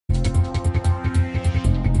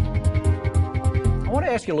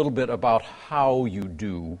to ask you a little bit about how you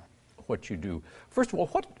do what you do. First of all,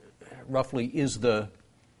 what roughly is the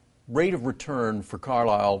rate of return for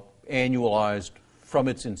Carlyle annualized from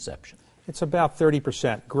its inception? It's about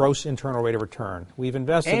 30% gross internal rate of return. We've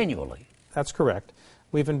invested annually. That's correct.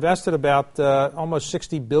 We've invested about almost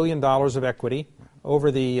 $60 billion of equity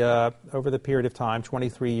over the period of time,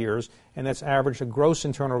 23 years, and that's averaged a gross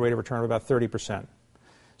internal rate of return of about 30%.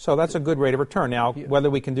 So that's a good rate of return. Now, whether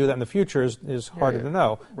we can do that in the future is harder to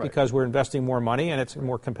know because we're investing more money and it's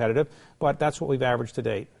more competitive, but that's what we've averaged to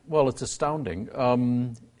date. Well, it's astounding.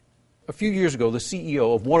 A few years ago, the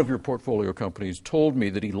CEO of one of your portfolio companies told me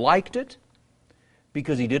that he liked it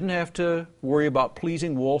because he didn't have to worry about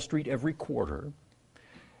pleasing Wall Street every quarter.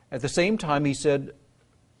 At the same time, he said,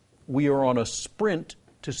 we are on a sprint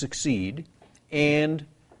to succeed, and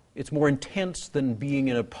it's more intense than being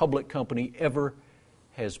in a public company ever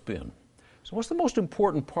has been. So what's the most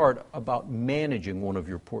important part about managing one of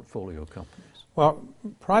your portfolio companies? Well,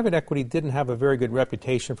 private equity didn't have a very good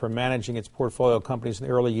reputation for managing its portfolio companies in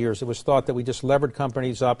the early years. It was thought that we just levered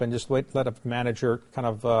companies up and just let a manager kind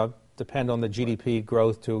of depend on the GDP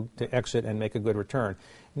growth to exit and make a good return.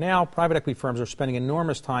 Now, private equity firms are spending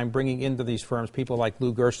enormous time bringing into these firms people like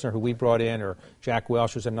Lou Gerstner, who we brought in, or Jack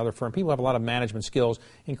Welch, who's another firm. People have a lot of management skills.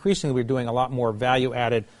 Increasingly, we're doing a lot more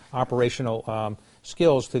value-added operational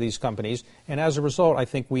skills to these companies. And as a result, I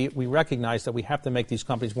think we recognize that we have to make these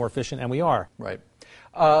companies more efficient, and we are. Right.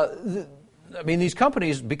 I mean, these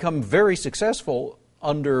companies become very successful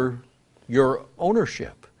under your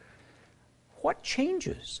ownership. What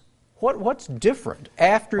changes? What's different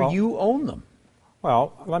after you own them?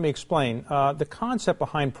 Well, let me explain. The concept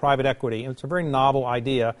behind private equity, and it's a very novel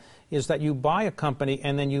idea, is that you buy a company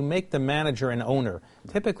and then you make the manager an owner.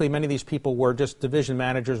 Typically, many of these people were just division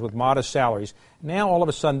managers with modest salaries. Now, all of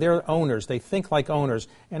a sudden, they're owners. They think like owners,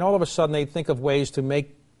 and all of a sudden, they think of ways to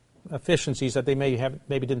make efficiencies that they maybe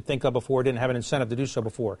didn't think of before, didn't have an incentive to do so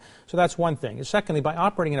before. So that's one thing. And secondly, by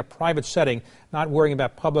operating in a private setting, not worrying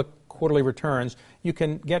about public quarterly returns, you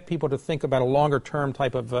can get people to think about a longer-term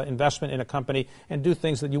type of investment in a company and do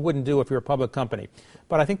things that you wouldn't do if you're a public company.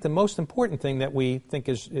 But I think the most important thing that we think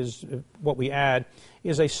is what we add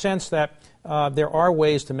is a sense that there are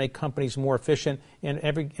ways to make companies more efficient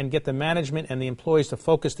and get the management and the employees to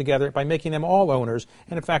focus together by making them all owners.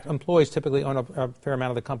 And in fact, employees typically own a fair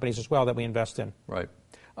amount of the companies as well that we invest in. Right.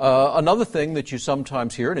 Another thing that you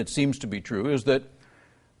sometimes hear, and it seems to be true, is that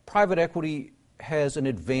private equity has an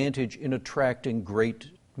advantage in attracting great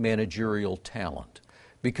managerial talent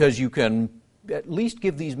because you can at least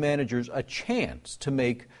give these managers a chance to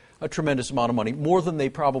make a tremendous amount of money, more than they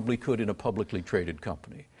probably could in a publicly traded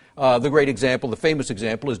company. The great example, the famous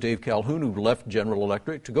example, is Dave Calhoun, who left General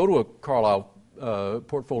Electric to go to a Carlyle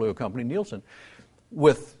portfolio company, Nielsen,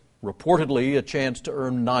 with reportedly a chance to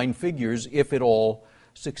earn 9 figures if it all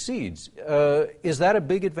succeeds. Is that a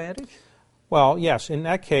big advantage? Well, yes. In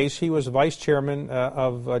that case, he was vice chairman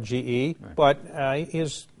of GE, but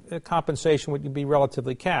his compensation would be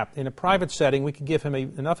relatively capped. In a private setting, we could give him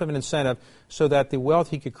enough of an incentive so that the wealth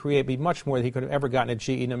he could create be much more than he could have ever gotten at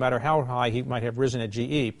GE, no matter how high he might have risen at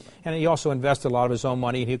GE. And he also invested a lot of his own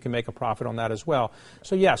money, and he can make a profit on that as well.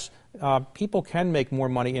 So yes, people can make more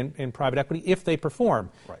money in private equity if they perform.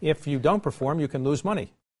 Right. If you don't perform, you can lose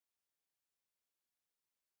money.